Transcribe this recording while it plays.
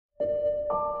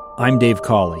I'm Dave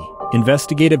Cawley,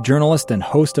 investigative journalist and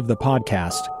host of the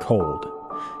podcast Cold.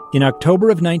 In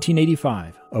October of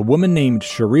 1985, a woman named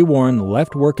Sheree Warren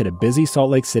left work at a busy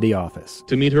Salt Lake City office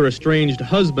to meet her estranged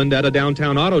husband at a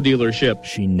downtown auto dealership.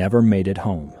 She never made it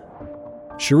home.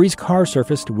 Sheree's car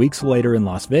surfaced weeks later in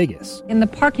Las Vegas. In the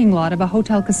parking lot of a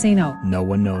hotel casino. No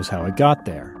one knows how it got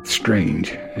there. Strange.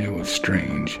 It was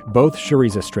strange. Both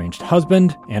Sheree's estranged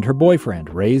husband and her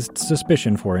boyfriend raised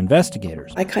suspicion for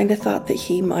investigators. I kind of thought that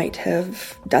he might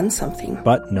have done something.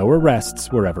 But no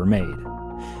arrests were ever made.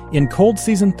 In Cold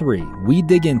Season 3, we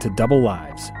dig into double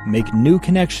lives, make new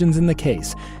connections in the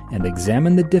case, and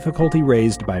examine the difficulty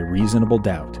raised by reasonable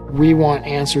doubt. We want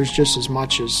answers just as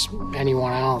much as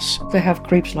anyone else. They have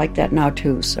creeps like that now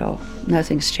too, so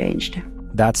nothing's changed.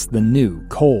 That's the new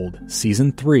Cold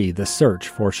Season 3, The Search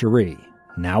for Sheree,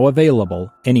 now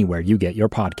available anywhere you get your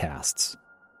podcasts.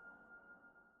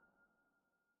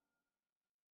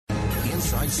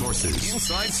 Inside Sources.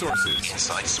 Inside Sources.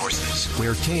 Inside Sources.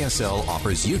 Where KSL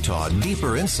offers Utah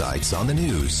deeper insights on the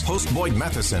news. Host Boyd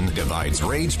Matheson divides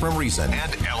rage from reason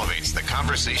and elevates the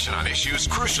conversation on issues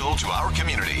crucial to our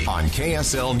community. On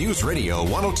KSL News Radio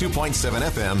 102.7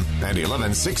 FM and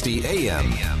 1160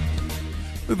 AM.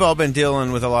 We've all been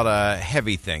dealing with a lot of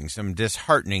heavy things, some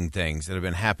disheartening things that have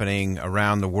been happening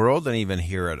around the world and even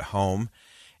here at home.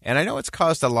 And I know it's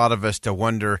caused a lot of us to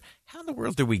wonder, how in the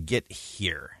world did we get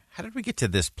here? How did we get to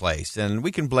this place? And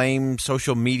we can blame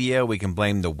social media, we can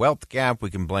blame the wealth gap, we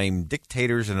can blame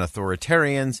dictators and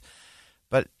authoritarians.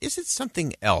 But is it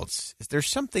something else? Is there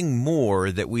something more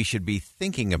that we should be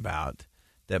thinking about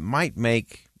that might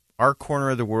make our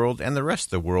corner of the world and the rest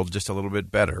of the world just a little bit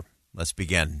better? Let's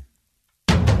begin.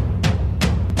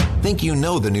 Think you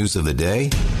know the news of the day?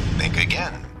 Think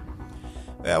again.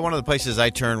 One of the places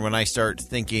I turn when I start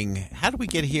thinking, how do we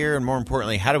get here? And more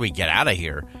importantly, how do we get out of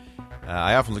here?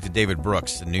 I often look at David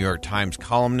Brooks, the New York Times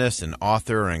columnist and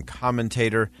author and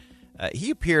commentator. He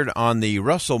appeared on the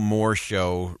Russell Moore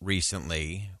Show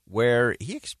recently, where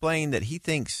he explained that he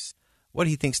thinks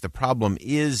the problem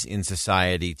is in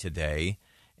society today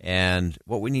and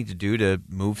what we need to do to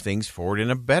move things forward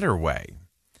in a better way.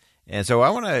 And so I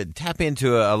want to tap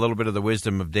into a little bit of the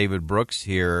wisdom of David Brooks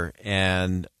here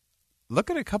and look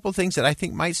at a couple of things that I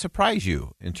think might surprise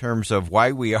you in terms of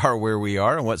why we are where we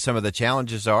are and what some of the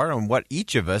challenges are and what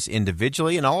each of us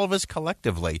individually and all of us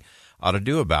collectively ought to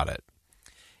do about it.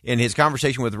 In his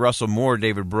conversation with Russell Moore,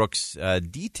 David Brooks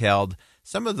detailed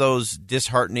some of those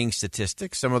disheartening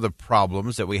statistics, some of the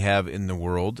problems that we have in the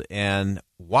world, and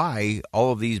why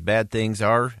all of these bad things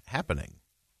are happening.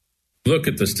 Look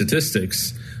at the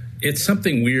statistics. It's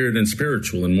something weird and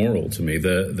spiritual and moral to me.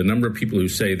 The number of people who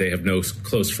say they have no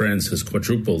close friends has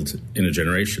quadrupled in a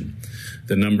generation.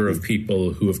 The number of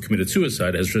people who have committed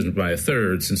suicide has risen by a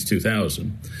third since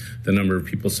 2000. The number of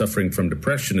people suffering from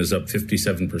depression is up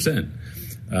 57%.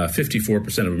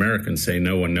 54% of Americans say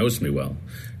no one knows me well.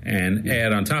 And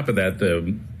add on top of that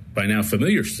the by now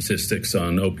familiar statistics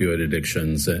on opioid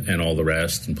addictions and all the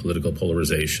rest, and political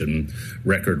polarization,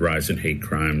 record rise in hate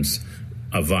crimes,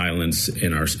 violence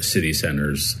in our city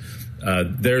centers.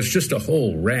 There's just a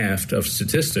whole raft of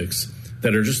statistics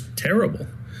that are just terrible.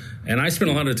 And I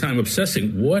spend a lot of time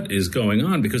obsessing what is going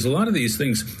on, because a lot of these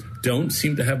things don't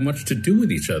seem to have much to do with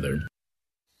each other.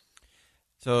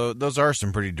 So those are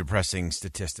some pretty depressing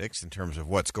statistics in terms of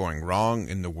what's going wrong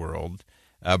in the world.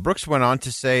 Brooks went on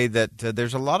to say that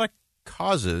there's a lot of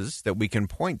causes that we can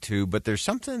point to, but there's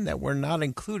something that we're not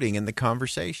including in the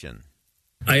conversation.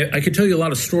 I could tell you a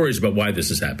lot of stories about why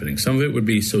this is happening. Some of it would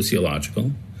be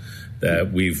sociological,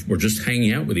 that we're just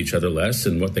hanging out with each other less,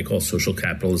 and what they call social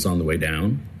capital is on the way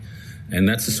down. And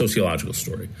that's a sociological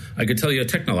story. I could tell you a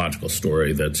technological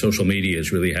story, that social media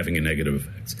is really having a negative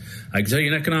effect. I could tell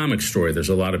you an economic story. There's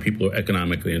a lot of people who are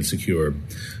economically insecure.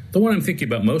 The one I'm thinking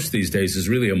about most these days is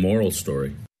really a moral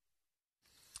story.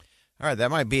 All right,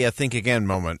 that might be a think again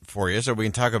moment for you. So we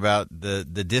can talk about the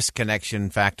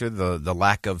disconnection factor, the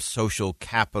lack of social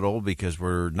capital, because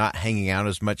we're not hanging out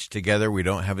as much together. We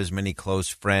don't have as many close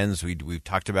friends. We've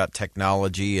talked about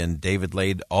technology, and David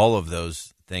laid all of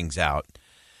those things out.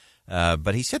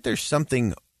 But he said there's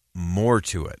something more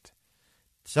to it,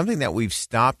 something that we've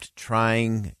stopped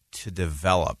trying to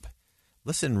develop.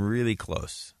 Listen really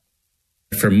close.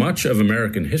 For much of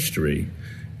American history,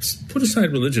 put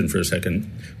aside religion for a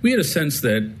second, we had a sense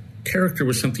that character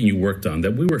was something you worked on,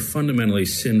 that we were fundamentally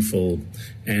sinful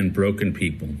and broken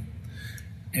people,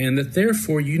 and that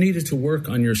therefore you needed to work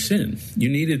on your sin. You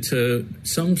needed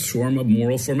some form of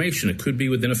moral formation. It could be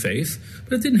within a faith,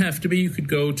 but it didn't have to be. You could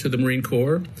go to the Marine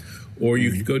Corps, Or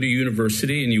you could go to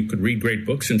university and you could read great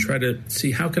books and try to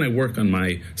see how can I work on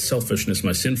my selfishness,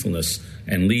 my sinfulness,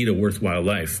 and lead a worthwhile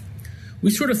life.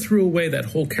 We sort of threw away that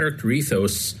whole character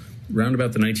ethos around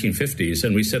about the 1950s,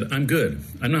 and we said, I'm good.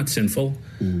 I'm not sinful.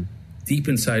 Deep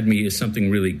inside me is something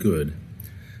really good.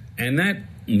 And that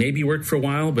maybe worked for a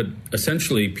while, but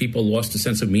essentially people lost a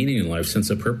sense of meaning in life, sense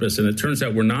of purpose, and it turns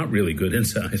out we're not really good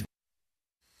inside.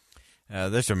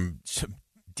 There's some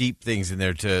deep things in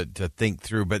there to think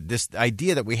through, but this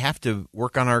idea that we have to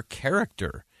work on our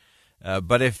character.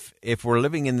 But if we're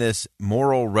living in this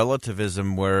moral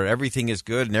relativism where everything is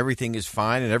good and everything is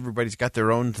fine and everybody's got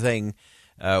their own thing,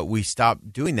 we stop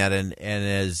doing that. And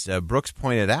as Brooks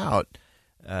pointed out,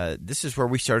 this is where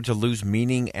we started to lose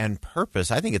meaning and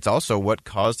purpose. I think it's also what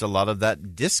caused a lot of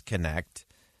that disconnect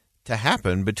to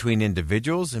happen between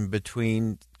individuals and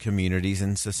between communities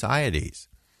and societies.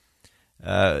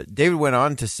 David went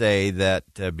on to say that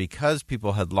because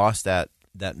people had lost that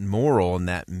moral and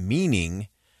that meaning,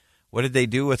 what did they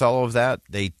do with all of that?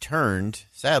 They turned,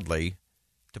 sadly,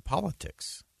 to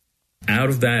politics. Out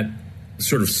of that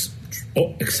sort of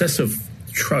excessive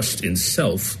trust in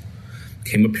self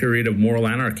came a period of moral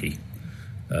anarchy,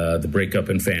 the breakup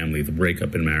in family, the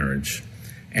breakup in marriage.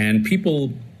 And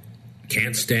people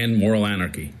can't stand moral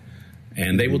anarchy,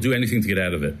 and they will do anything to get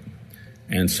out of it.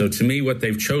 And so to me, what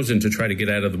they've chosen to try to get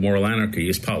out of the moral anarchy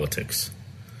is politics.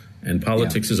 And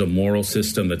politics is a moral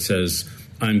system that says,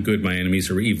 I'm good, my enemies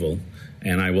are evil,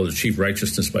 and I will achieve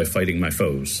righteousness by fighting my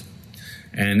foes.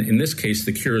 And in this case,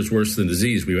 the cure is worse than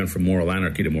disease. We went from moral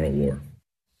anarchy to moral war.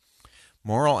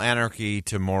 Moral anarchy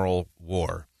to moral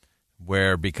war,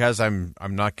 where because I'm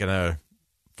not going to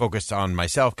focus on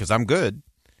myself because I'm good,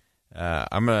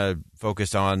 I'm going to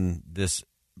focus on this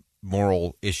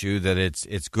moral issue that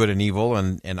it's good and evil,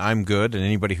 and I'm good, and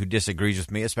anybody who disagrees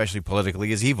with me, especially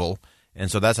politically, is evil. And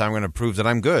so that's how I'm going to prove that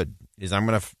I'm good, is I'm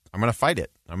going to fight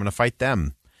it. I'm going to fight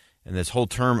them. And this whole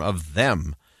term of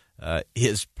them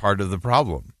is part of the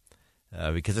problem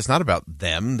because it's not about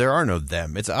them. There are no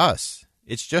them. It's us.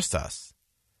 It's just us.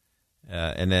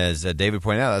 And as David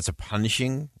pointed out, that's a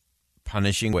punishing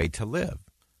way to live.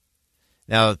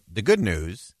 Now, the good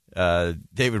news,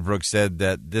 David Brooks said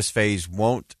that this phase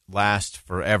won't last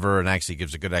forever and actually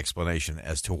gives a good explanation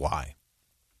as to why.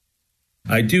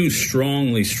 I do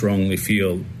strongly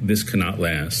feel this cannot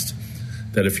last.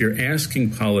 That if you're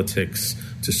asking politics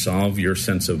to solve your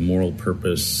sense of moral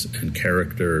purpose and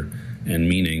character and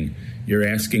meaning, you're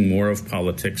asking more of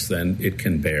politics than it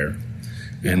can bear.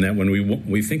 And that when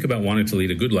we think about wanting to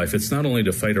lead a good life, it's not only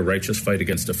to fight a righteous fight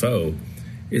against a foe,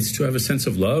 it's to have a sense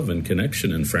of love and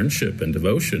connection and friendship and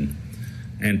devotion.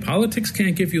 And politics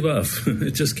can't give you love.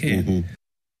 It just can't.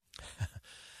 Mm-hmm.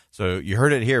 So you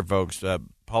heard it here, folks.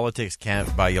 Politics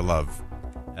can't buy you love.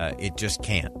 It just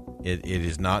can't. It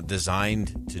is not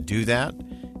designed to do that.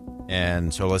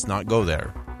 And so let's not go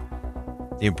there.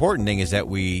 The important thing is that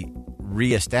we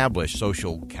reestablish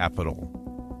social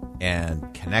capital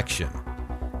and connection.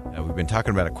 We've been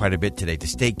talking about it quite a bit today, to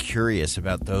stay curious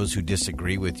about those who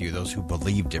disagree with you, those who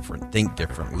believe different, think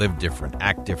different, live different,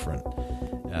 act different.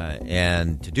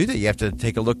 And to do that, you have to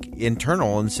take a look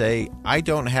internal and say, I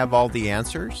don't have all the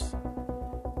answers,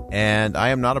 and I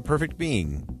am not a perfect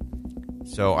being.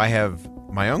 So I have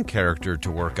my own character to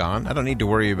work on. I don't need to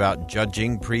worry about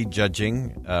judging,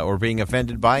 prejudging, or being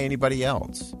offended by anybody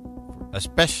else,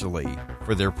 especially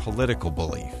for their political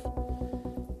belief.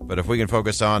 But if we can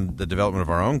focus on the development of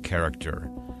our own character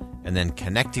and then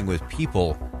connecting with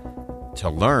people to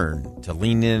learn, to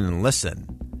lean in and listen,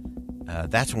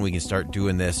 that's when we can start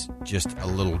doing this just a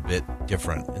little bit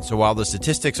different. And so while the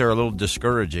statistics are a little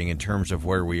discouraging in terms of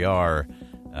where we are,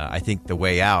 I think the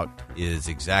way out is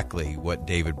exactly what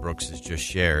David Brooks has just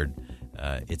shared.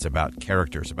 It's about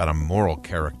character. It's about a moral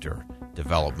character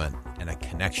development and a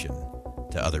connection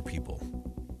to other people.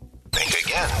 Think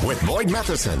Again with Boyd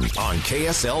Matheson on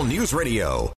KSL News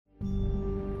Radio.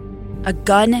 A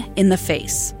gun in the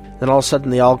face. Then all of a sudden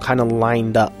they all kind of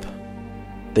lined up.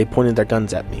 They pointed their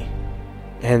guns at me.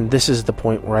 And this is the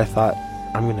point where I thought,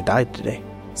 I'm going to die today.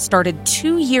 Started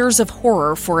 2 years of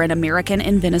horror for an American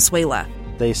in Venezuela.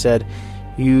 They said,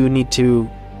 you need to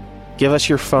give us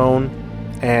your phone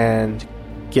and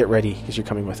get ready because you're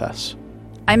coming with us.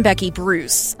 I'm Becky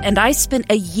Bruce, and I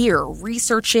spent a year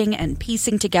researching and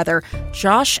piecing together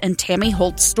Josh and Tammy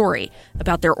Holt's story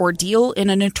about their ordeal in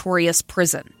a notorious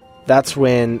prison. That's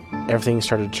when everything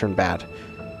started to turn bad.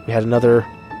 We had another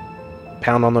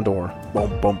pound on the door.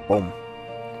 Boom, boom, boom.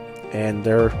 And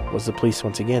there was the police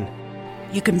once again.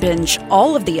 You can binge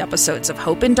all of the episodes of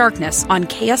Hope in Darkness on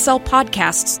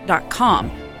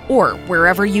KSLpodcasts.com or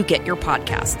wherever you get your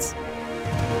podcasts.